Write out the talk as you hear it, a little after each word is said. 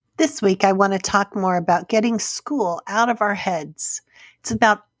This week, I want to talk more about getting school out of our heads. It's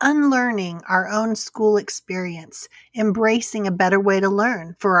about unlearning our own school experience, embracing a better way to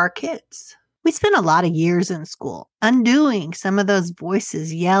learn for our kids. We spend a lot of years in school, undoing some of those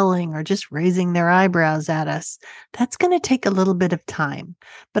voices yelling or just raising their eyebrows at us. That's going to take a little bit of time,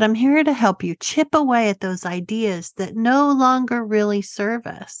 but I'm here to help you chip away at those ideas that no longer really serve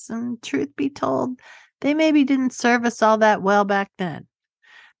us. And truth be told, they maybe didn't serve us all that well back then.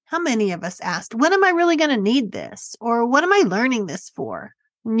 How many of us asked, when am I really going to need this? Or what am I learning this for?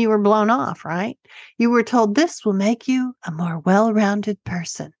 And you were blown off, right? You were told this will make you a more well-rounded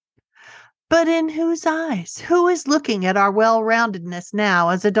person. But in whose eyes? Who is looking at our well-roundedness now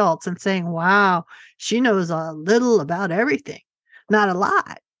as adults and saying, wow, she knows a little about everything. Not a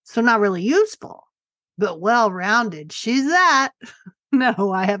lot, so not really useful. But well-rounded, she's that.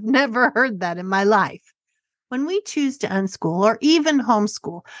 No, I have never heard that in my life. When we choose to unschool or even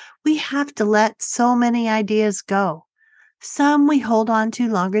homeschool, we have to let so many ideas go. Some we hold on to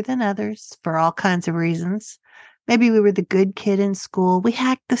longer than others for all kinds of reasons. Maybe we were the good kid in school. We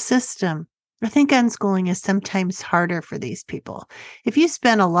hacked the system. I think unschooling is sometimes harder for these people. If you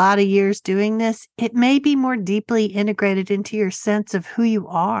spend a lot of years doing this, it may be more deeply integrated into your sense of who you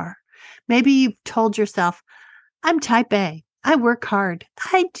are. Maybe you've told yourself, I'm type A. I work hard.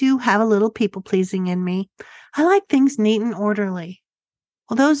 I do have a little people-pleasing in me. I like things neat and orderly.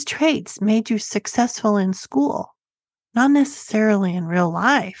 Well, those traits made you successful in school, not necessarily in real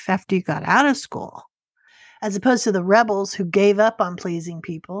life after you got out of school. As opposed to the rebels who gave up on pleasing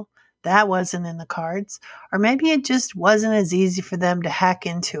people, that wasn't in the cards. Or maybe it just wasn't as easy for them to hack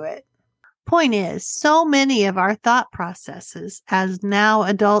into it. Point is, so many of our thought processes as now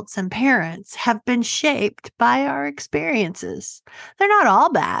adults and parents have been shaped by our experiences. They're not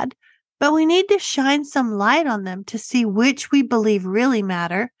all bad, but we need to shine some light on them to see which we believe really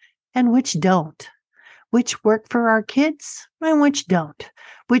matter and which don't. Which work for our kids and which don't.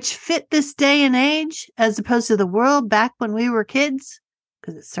 Which fit this day and age as opposed to the world back when we were kids,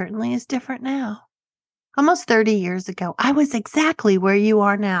 because it certainly is different now. Almost 30 years ago, I was exactly where you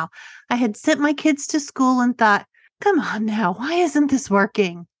are now. I had sent my kids to school and thought, come on now, why isn't this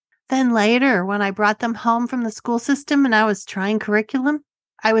working? Then later, when I brought them home from the school system and I was trying curriculum,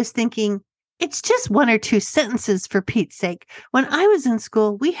 I was thinking, it's just one or two sentences for Pete's sake. When I was in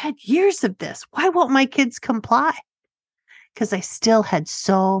school, we had years of this. Why won't my kids comply? Because I still had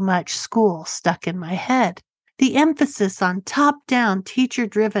so much school stuck in my head. The emphasis on top-down,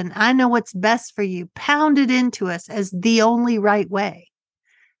 teacher-driven, I know what's best for you, pounded into us as the only right way.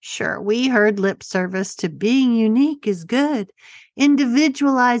 Sure, we heard lip service to being unique is good.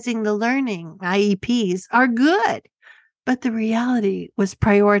 Individualizing the learning, IEPs, are good. But the reality was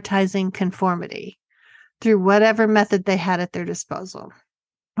prioritizing conformity through whatever method they had at their disposal.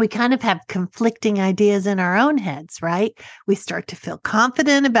 We kind of have conflicting ideas in our own heads, right? We start to feel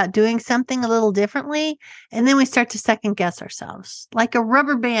confident about doing something a little differently, and then we start to second guess ourselves. Like a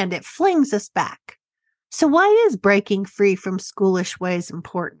rubber band, it flings us back. So why is breaking free from schoolish ways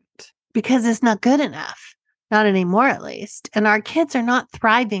important? Because it's not good enough. Not anymore, at least. And our kids are not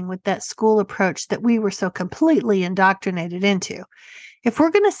thriving with that school approach that we were so completely indoctrinated into. If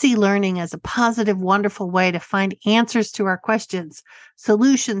we're going to see learning as a positive, wonderful way to find answers to our questions,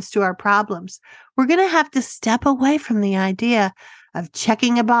 solutions to our problems, we're going to have to step away from the idea of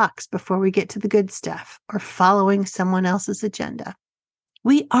checking a box before we get to the good stuff or following someone else's agenda.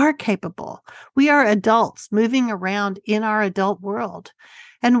 We are capable. We are adults moving around in our adult world.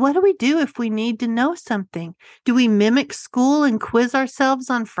 And what do we do if we need to know something? Do we mimic school and quiz ourselves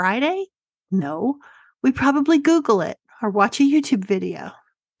on Friday? No, we probably Google it or watch a YouTube video.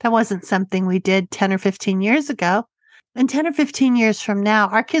 That wasn't something we did 10 or 15 years ago. And 10 or 15 years from now,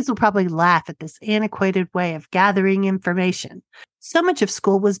 our kids will probably laugh at this antiquated way of gathering information. So much of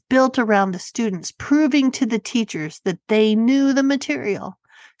school was built around the students proving to the teachers that they knew the material.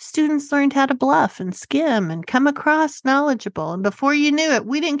 Students learned how to bluff and skim and come across knowledgeable. And before you knew it,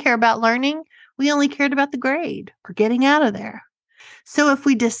 we didn't care about learning. We only cared about the grade or getting out of there. So if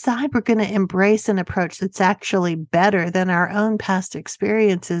we decide we're going to embrace an approach that's actually better than our own past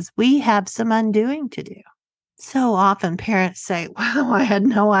experiences, we have some undoing to do. So often parents say, wow, I had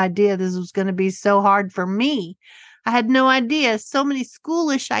no idea this was going to be so hard for me. I had no idea so many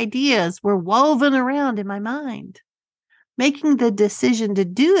schoolish ideas were woven around in my mind. Making the decision to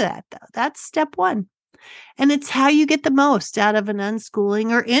do that, though, that's step one. And it's how you get the most out of an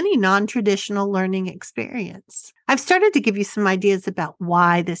unschooling or any non-traditional learning experience. I've started to give you some ideas about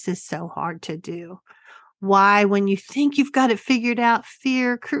why this is so hard to do. Why, when you think you've got it figured out,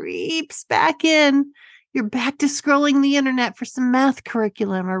 fear creeps back in. You're back to scrolling the internet for some math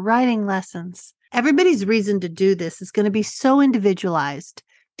curriculum or writing lessons. Everybody's reason to do this is going to be so individualized.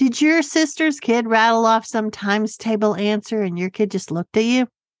 Did your sister's kid rattle off some times table answer and your kid just looked at you?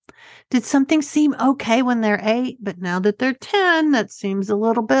 Did something seem okay when they're 8, but now that they're 10, that seems a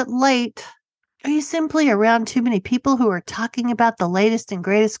little bit late? Are you simply around too many people who are talking about the latest and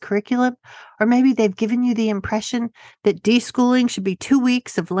greatest curriculum? Or maybe they've given you the impression that deschooling should be 2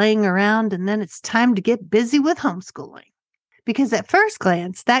 weeks of laying around and then it's time to get busy with homeschooling. Because at first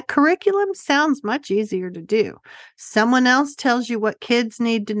glance, that curriculum sounds much easier to do. Someone else tells you what kids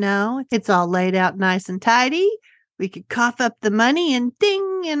need to know. It's all laid out nice and tidy. We could cough up the money and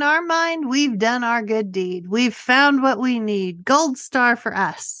ding, in our mind, we've done our good deed. We've found what we need. Gold star for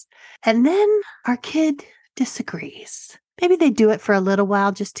us. And then our kid disagrees. Maybe they do it for a little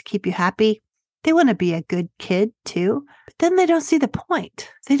while just to keep you happy. They want to be a good kid too, but then they don't see the point.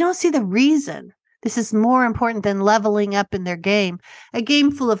 They don't see the reason. This is more important than leveling up in their game, a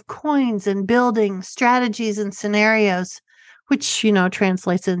game full of coins and building strategies and scenarios, which,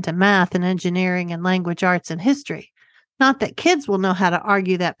 translates into math and engineering and language arts and history. Not that kids will know how to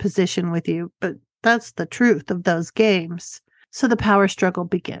argue that position with you, but that's the truth of those games. So the power struggle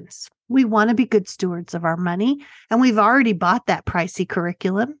begins. We want to be good stewards of our money, and we've already bought that pricey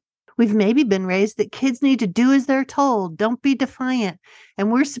curriculum. We've maybe been raised that kids need to do as they're told, don't be defiant,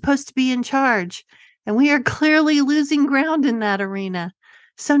 and we're supposed to be in charge. And we are clearly losing ground in that arena.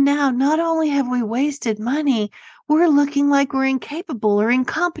 So now, not only have we wasted money, we're looking like we're incapable or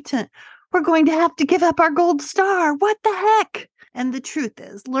incompetent. We're going to have to give up our gold star. What the heck? And the truth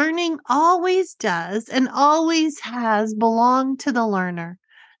is, learning always does and always has belonged to the learner.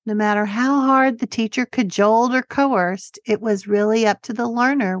 No matter how hard the teacher cajoled or coerced, it was really up to the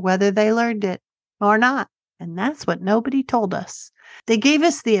learner whether they learned it or not. And that's what nobody told us. They gave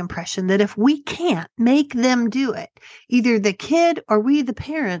us the impression that if we can't make them do it, either the kid or we, the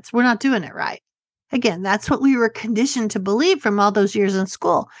parents, we're not doing it right. Again, that's what we were conditioned to believe from all those years in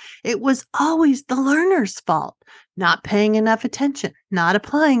school. It was always the learner's fault, not paying enough attention, not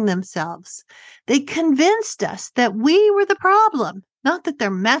applying themselves. They convinced us that we were the problem, not that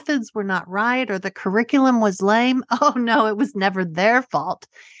their methods were not right or the curriculum was lame. Oh no, it was never their fault.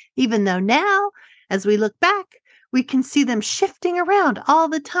 Even though now, as we look back, we can see them shifting around all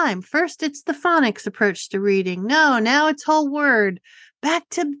the time. First, it's the phonics approach to reading. No, now it's whole word. Back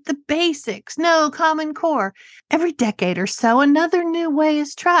to the basics. No, Common Core. Every decade or so, another new way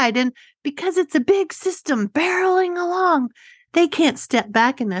is tried. And because it's a big system barreling along, they can't step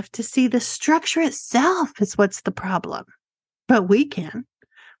back enough to see the structure itself is what's the problem. But we can.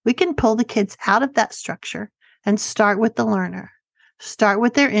 We can pull the kids out of that structure and start with the learner. Start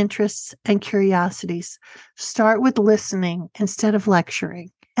with their interests and curiosities. Start with listening instead of lecturing.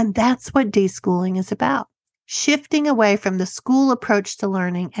 And that's what deschooling is about. Shifting away from the school approach to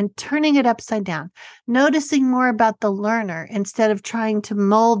learning and turning it upside down, noticing more about the learner instead of trying to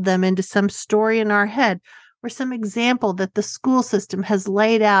mold them into some story in our head or some example that the school system has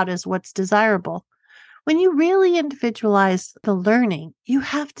laid out as what's desirable. When you really individualize the learning, you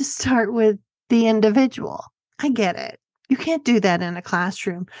have to start with the individual. I get it. You can't do that in a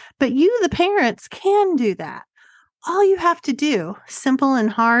classroom, but you, the parents, can do that. All you have to do, simple and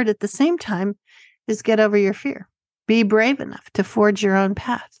hard at the same time, is get over your fear. Be brave enough to forge your own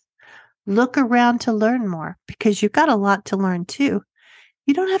path. Look around to learn more because you've got a lot to learn too.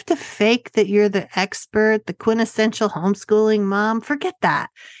 You don't have to fake that you're the expert, the quintessential homeschooling mom. Forget that.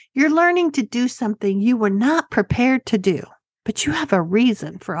 You're learning to do something you were not prepared to do, but you have a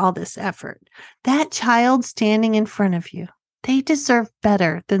reason for all this effort. That child standing in front of you, they deserve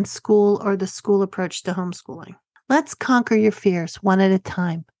better than school or the school approach to homeschooling. Let's conquer your fears one at a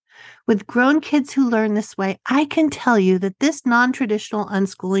time. With grown kids who learn this way, I can tell you that this non-traditional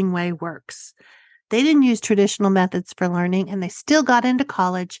unschooling way works. They didn't use traditional methods for learning, and they still got into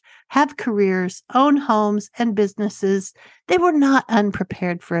college, have careers, own homes, and businesses. They were not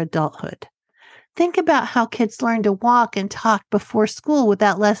unprepared for adulthood. Think about how kids learn to walk and talk before school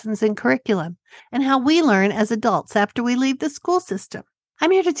without lessons in curriculum, and how we learn as adults after we leave the school system.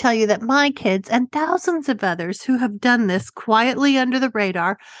 I'm here to tell you that my kids and thousands of others who have done this quietly under the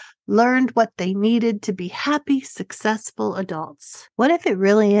radar learned what they needed to be happy, successful adults. What if it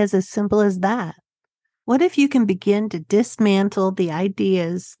really is as simple as that? What if you can begin to dismantle the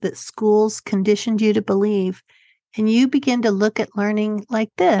ideas that schools conditioned you to believe, and you begin to look at learning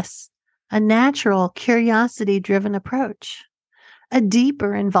like this, a natural, curiosity-driven approach, a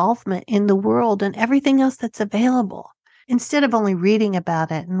deeper involvement in the world and everything else that's available, instead of only reading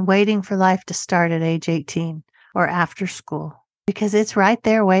about it and waiting for life to start at age 18 or after school, because it's right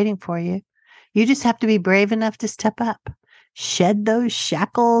there waiting for you. You just have to be brave enough to step up, shed those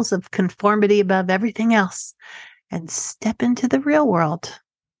shackles of conformity above everything else, and step into the real world.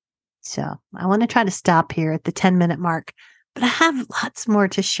 So I want to try to stop here at the 10-minute mark, but I have lots more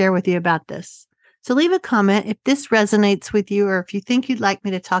to share with you about this. So leave a comment if this resonates with you or if you think you'd like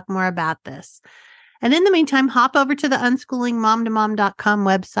me to talk more about this. And in the meantime, hop over to the unschoolingmomtomom.com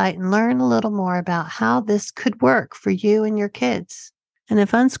website and learn a little more about how this could work for you and your kids. And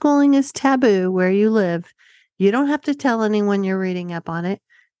if unschooling is taboo where you live, you don't have to tell anyone you're reading up on it.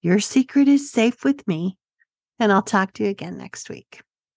 Your secret is safe with me, and I'll talk to you again next week.